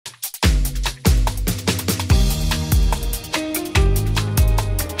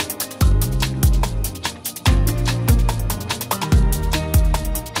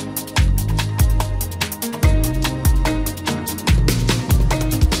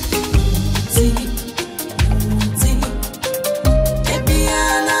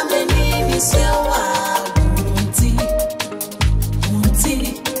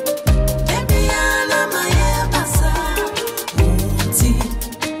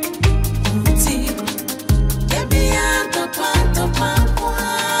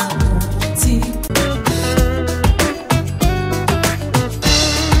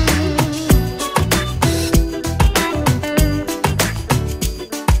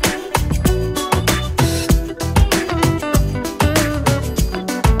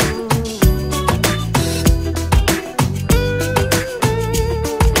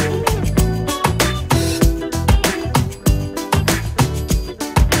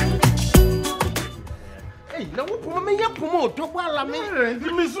puma me ya puma to kwala me.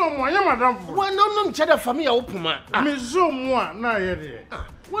 Me so mo anya madam. Wa no cheda family ya puma. Me so mo na ye de.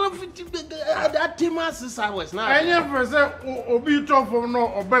 Well, that team as hours now. I never say obi to from no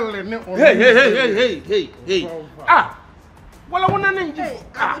obele ne. Hey. Ah. Well, I want to name you.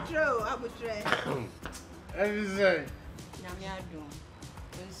 I would try. And say, Namiado.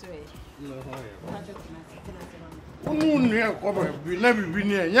 no, near cover, we never been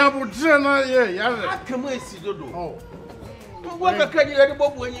here. Yabutrana, yeah, I come with Sidodo. Oh, what can you let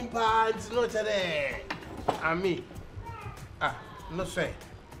Bob winning parts? No, today. I mean, no say.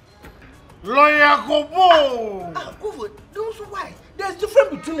 Lawyer Koboo. Don't why. There's difference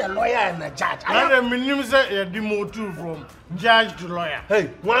between a lawyer and a judge. I am minimum say a demoted from judge to lawyer. Hey,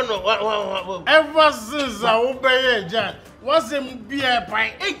 one. Ever since I obey a judge, what's him be a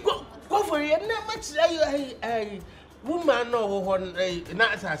pint? Hey, go for it. Not much a woman no one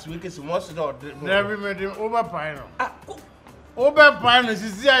not as weak as most of the. Never made him over pine. Over pine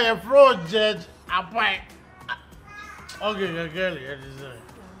is a fraud judge. A pint. Okay, Kekeli, it is.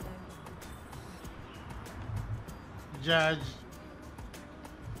 Judge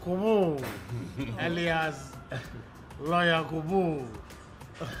Koboo, alias Lawyer Koboo.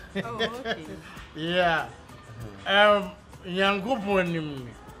 Oh, okay. Yeah. Young couple in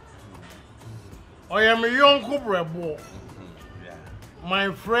me. I am a young couple.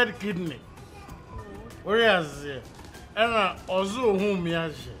 My friend kidney. Where is it? And I also whom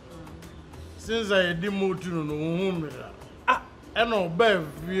yash. Since I did more to know whom. And obey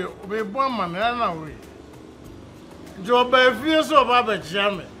you, be one man and away. Job by fear so Baba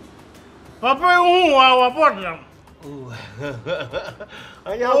Jammy. Papa, who our bottom? Oh,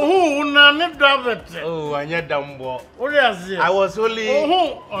 none of it. Oh, I need dumb boy. What is it? I was only.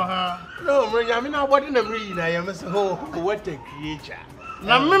 No, I mean, I wasn't a read. I am a what a creature.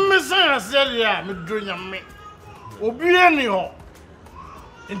 Now, Miss said, yeah, me doing a me. Obianio.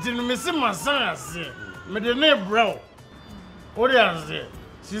 Until Miss Massan said, me the name bro. What is it?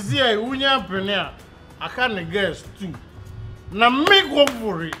 She's here, Unia Penia. I can't guess too. Now make go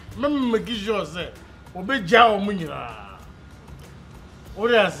for it. Make sure say, obey Jao Munira.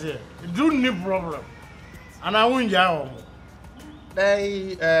 What I say? Do need problem. And I win Jao.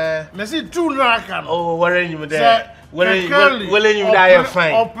 They, see two no can. oh, what are you there? Well, you die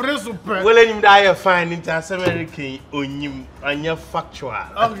fine. Or principal. Well, you die fine into American on you and your factual.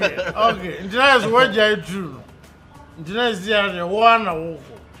 Okay. That's what I do. That's the one I walk.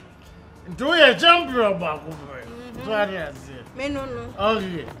 Do a champion back over. So I say. No.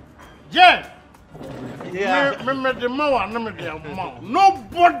 Okay. Jen. Yeah. Remember the mouth,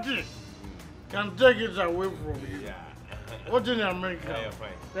 nobody can take it away from you. What's in America?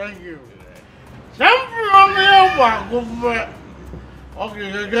 Thank you. Champion back over.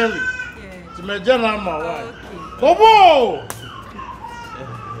 Okay, Kekeli. To my general, my wife. Koboo.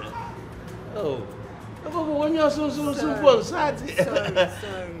 Oh. When you're so sad.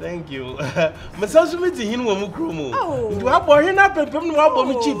 Thank you. My son's meeting him when we grow. Oh, do I bought him up and put him up on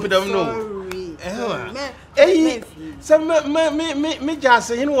me cheap? Hey, some me just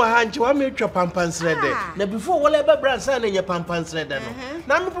say, you know, I make your pampans ready. Now, before whatever brand sign in your pampans ready.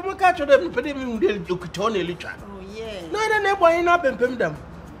 Now, I'm from a catch of them, put him in the Ukutoni litre. Oh, yeah. No, I don't know why you're not paying them.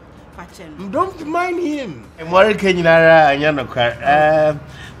 Don't mind him. I'm worried, Kenyara, and Yanaka.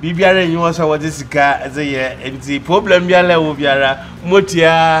 Bibiara you want what this car as a year and the problem Yala Ubiara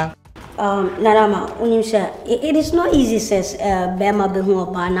Motia. Narama, Unisha, it is not easy, says Bema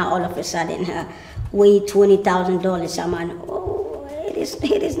Behumabana all of a sudden weigh $20,000 a man. Oh, it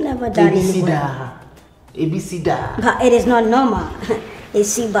is never done anymore. But it is not normal. You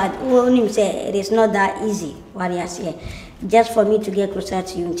see, but Unim say it is not that easy. What you say. Just for me to get closer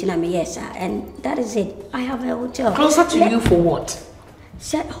to you in Chinami, yes, sir. And that is it. I have a hotel. Closer to you for what?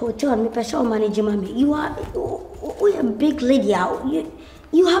 Set hotel, me personal manager, mommy. You are a big lady.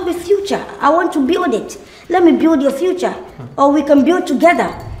 You have a future. I want to build it. Let me build your future, or we can build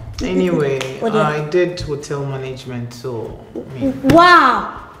together. Anyway, I did hotel management, so.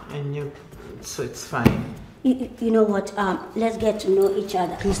 Wow. And so it's fine. You know what? Let's get to know each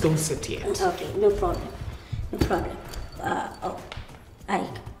other. Please don't sit yet. Okay, no problem. No problem.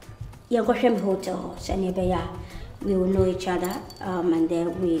 You're going to hotel, Sanibaya. We will know each other, and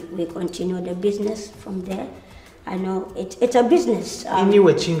then we continue the business from there. I know it's a business.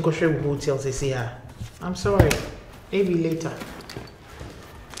 Anyway, Chinkoshe hotels is here. I'm sorry. Maybe later.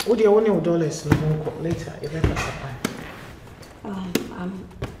 What do you want $1 later? If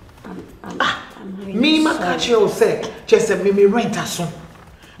I'm really me ma catch you say just me rent a son.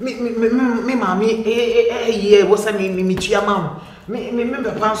 Me mommy yeah what's I me tua mam Me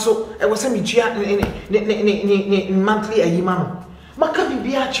remember pan so I was saying me monthly a yimano. Maka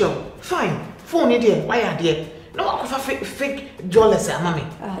be actual. Fine. Phone there. Why are there? No, I fake dollars, mommy.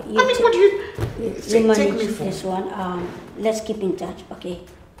 I mean, what do you take me for? This one. Let's keep in touch, okay?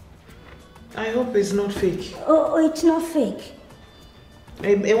 I hope it's not fake. Oh, it's not fake.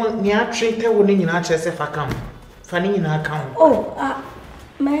 I want me to treat her when you not just if I come. Funny in account. Oh,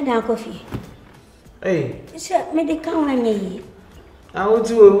 my coffee. Hey. Sir, me the count me. I want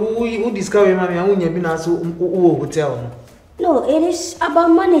to who discover mommy. I want you be so hotel. No, it is about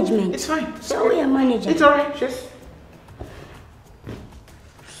management. It's fine. So we are managing. It's alright, just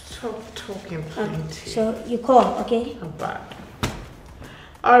stop talking, plenty. So you call, okay? Not bad.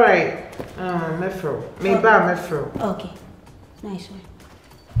 Alright. Mefro. Maybe Mefro. Okay. Nice one.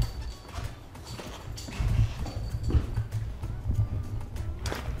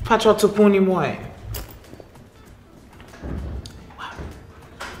 Patro to pony more.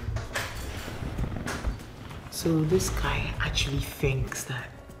 So this guy actually thinks that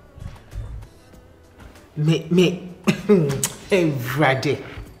me every I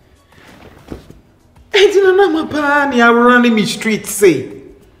didn't know my pan ya running me street say.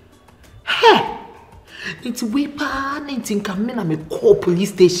 Hey, it's we pan it's in Camina me call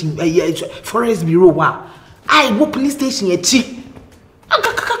police station forest bureau wa. I go police station ye chi.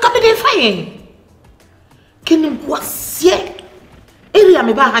 Come dey fine. Can you what's ye? Area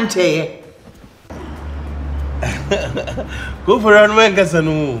me ba hanche. Go for an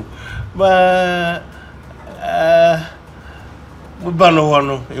Mancasanu. But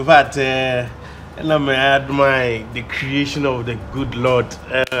in fact, and I may admire the creation of the good Lord.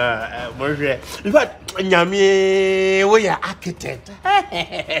 In fact, Yami, we are architect.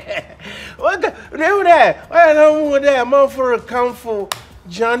 What there? I know there, more for a count for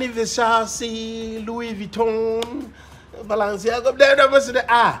Johnny Versace, Louis Vuitton, Balenciaga. There was the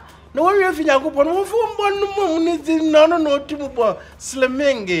no worry if you go on one no to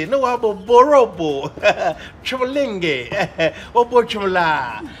Slemenge, no abo borobo, Cholinge,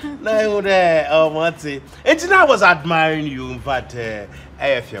 Obochola. No, there, oh, what's it? And I was admiring you, in fact,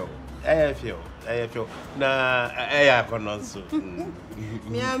 Efiewura. Na, I pronounce it.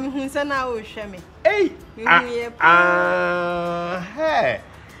 Hey, hey,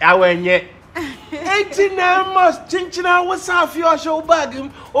 I went yet. 18 must chinchina was half your show bag him.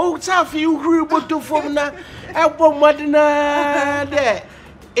 Oh, half you grew but to form na elbow madina there.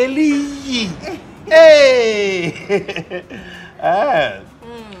 Eli. Hey.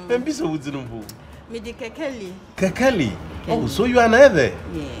 And be so woods in Me the Kekeli. Kekeli. Oh, so you are neither?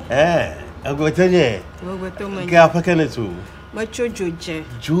 Yeah. I'm going to tell you. Get Macho Joje.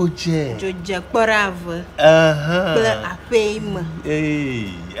 Joje Bravo.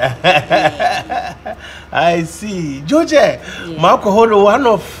 Hey. I see. Joje. Marco Holo, one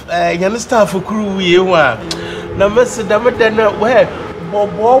of young staff for crew we are. Now, Mr. Damadana, where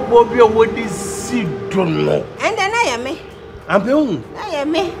Bob, what is see, don't know. And then I am me. I'm young. I am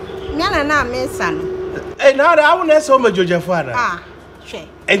me. Nana, my son. And now I will not so much Joja father.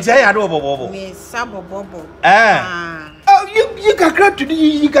 And say I don't know. Miss Sabo Bobo. Oh, you can crack to do.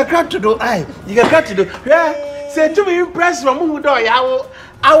 You can crack to do. You can crack to do. Yeah. Say to me, impressed from who do I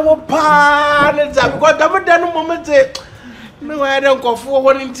will pan it up. Because I'm done a moment. No, I don't go for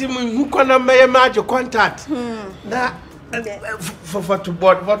one team who can make a major contact. That for to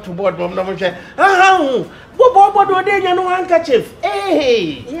board, Mom. Bob, what do they know? Handkerchief.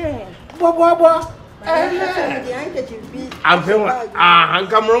 Hey, yeah, Bob. I'm feeling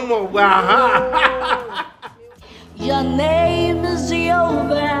Your name is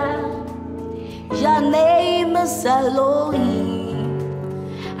Jehovah. Your name is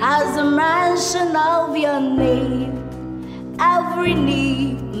Elohim. As a mention of your name, every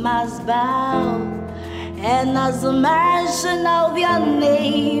knee must bow. And as a mention of your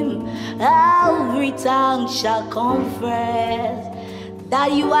name, every tongue shall confess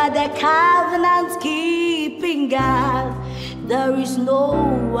that you are the covenant-keeping God. There is no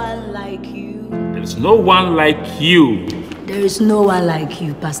one like you. There is no one like you. There is no one like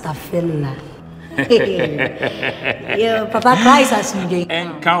you, Pastor Fella. Yeah, Papa Christ has been doing.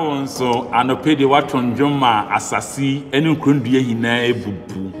 And count so anope de waton joma asasi enu krondue hina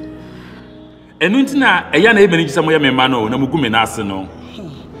ebubu. Enu ntina eya na ebeni gisamo ya mema no na mugu me na ase no.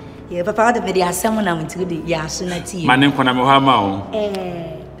 Yeah, Papa de media asem na mutiri de ya so na ti. Mane nkona me ha ma o.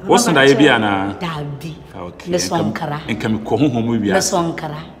 Wosun da ye bia na. Dabi. Okay. Me sonkara. Enka me ko honhom bia. Me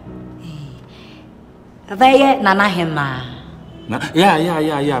sonkara. Avaye nana hema.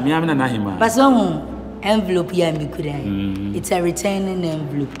 Yeah. Me am nana hema. But some envelope ya me kura. It's a returning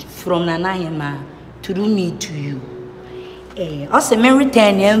envelope from nana hema through me to you. Also, men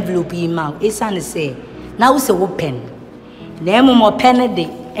return the envelope email. It's an say. Now it's a open. The more pen day,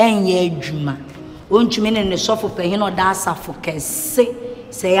 and ye juma. Won't you mean in the sofa pay no dasa for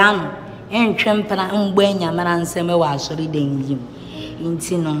say ano, and trampana and when your man and semi was reading him.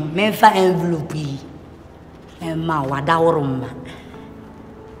 Intino, menfa envelope and ma wadauruma.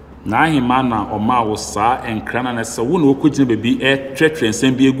 Na himana or ma was sa and cranana so one could be a treachery and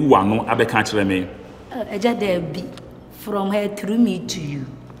send be a guano abe catch me. A jet be from her through me to you.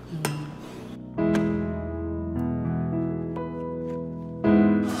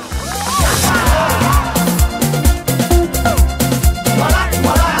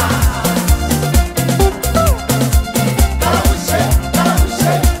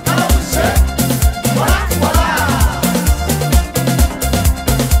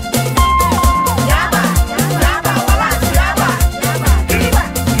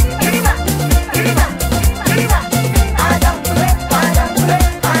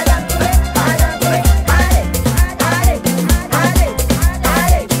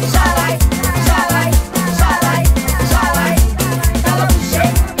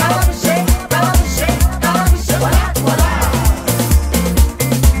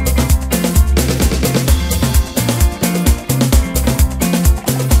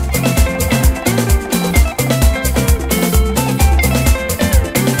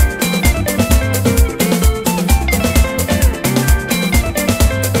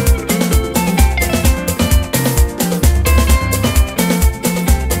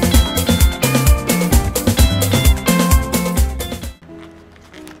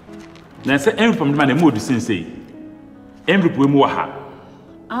 Say every from the man mood say every poem waha.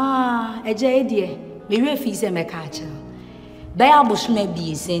 A jay dear, me refuse a catcher. Diabos may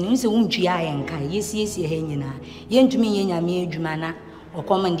be saying, so won't you? I and Kai, yes, hanging. Yen to me, yen, me, Jumana, or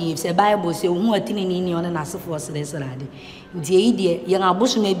common leaves a Bible say, who are tinning in on an answer for Celestade. Dear, dear, young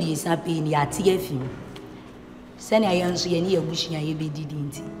Abush may be sappy in your TFU. Send I answer any wishing I be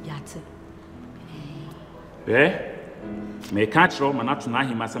didn't yet. Eh? Me catch roll man to na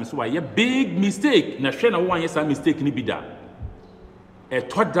him asem so why big mistake na hwe na wo anye sa mistake ni bida e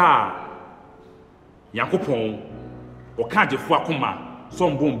toda yakopon o ka defo akoma so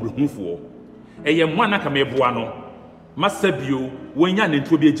mbom brehunfo e ye mo anaka me boa no masabio wonya ne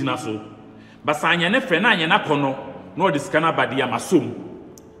ntuo bi agina so basa anya ne fe na anya na kono no de skana bade ya masom.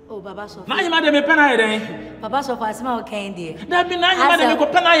 Oh, Baba so. Na anyama de me pena yeden. Papa so for asema o kan de. Da bi na anyama de me ko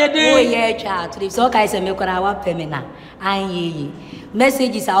pena yeden. Oh yeah, chat. So kai se me kora wa pemina. Anyi.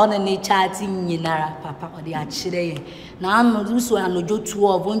 Messages are on the chatting nyinara papa o de a kire ye. Na anu so anojo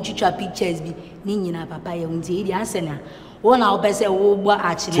 12 on chicha pictures bi ni nyina papa ye unti e di asena. Wona obese wo gbo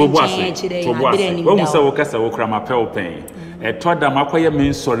a kire kire ye na bere ni da. Wo se wo kasa wo kra ma pe open. E toda makoye me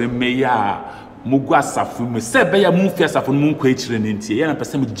nsore me ya. Mugu asafu mu se be ya mu fi asafu mu nkwa ekire ne ntie ya na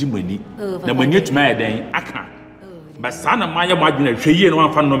pese mu gimani na manye tuma ya den aka ba sana ma ya madwena hweye no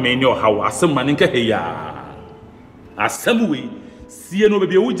amfa no me ne ohawo asem ma ne nka heya asem we sie no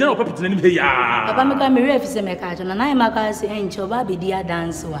be wo gina opapete nanim heya papa me ka me refi se me ka na na ma ka se enche oba be dia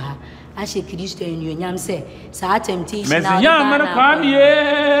dance wa ha a she Kristo enu nyam se sa temptation na ya man kwa mi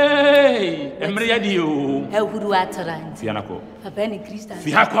emre ya di o ehuru atarant ya nako papa ni Kristo fi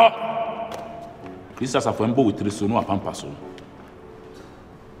hako Krista safo mbo wetire so no apampa so.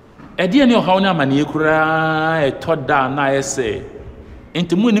 Ede ne ohaw ne amane kura etoda na ese.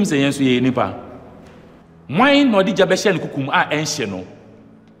 Enti mu nim se yenso ye nipa. Mwan no de jabe hye ne kukum a enhye no.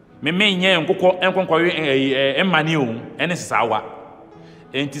 Me nye nkokọ enkonkọwe emane o ene sesawa.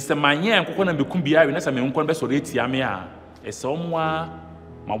 Enti se manye nkokọ na bekum bia we na se me nkon be soro etia me a ese omwa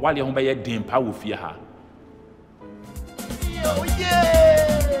ma wale ho be ye den pa wo fie ha. Oh yeah.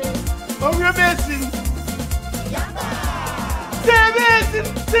 Oh, you're missing. They're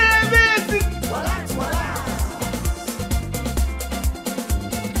missing.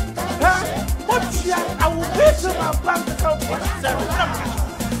 What's that? I will visit my bank account for 7.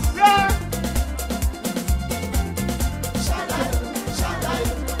 Yeah.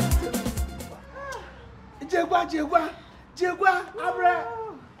 Jegwa, Abra.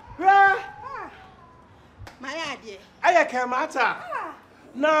 Yeah. My idea. I can't matter.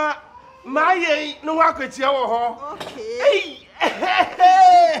 Na my no wakweti wo ho. Okay.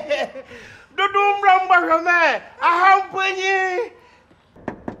 Hey. Dodum ramba me. Ahampanyi.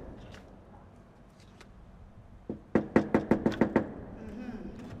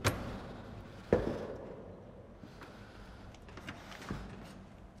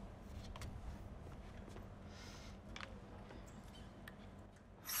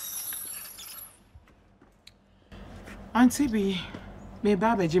 Auntie B, me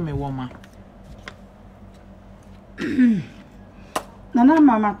baba Jimmy woman.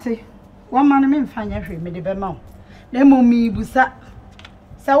 mamate. One man me mfanya hwe me de be ma wo. Na momi busa.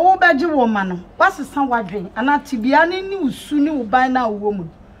 Sa wo beje wo ma no. Wasesa wadwen ana tibia ne ni usu ni wo ban na wo mu.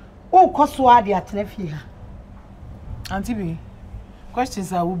 Wo koso ade atena fie ha. Auntie B,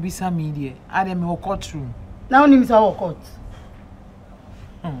 questions are will be some media. I dem wo courtroom. Now ni misa wo court.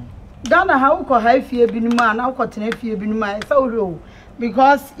 Dana ha wo ko ha fie binu ma na wo ko tena fie binu ma e sa wo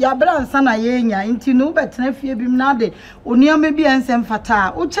because ya bra nsa na ye nya nti no betena fie bim na de oniam bi ensem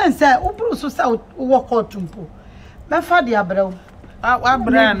fata wo chense wo bru so sa wo court mpo me fa de abra wo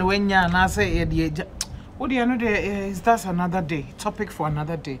abra na wenya na say ye de what do you know is that another day topic for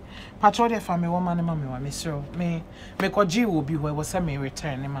another day patro de family woman ma me wa me so me koji will be where was me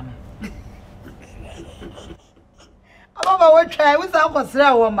return man ababa wo try wo sa ko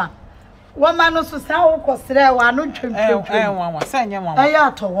sra wo ma woman no so sa wo ko sra wa no twempem wa sa nya wa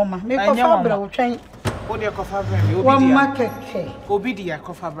aya to wo ma me ko fa bra wo twen wo de ko fa bra me obi dia wo ma keke obi dia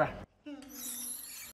ko fa bra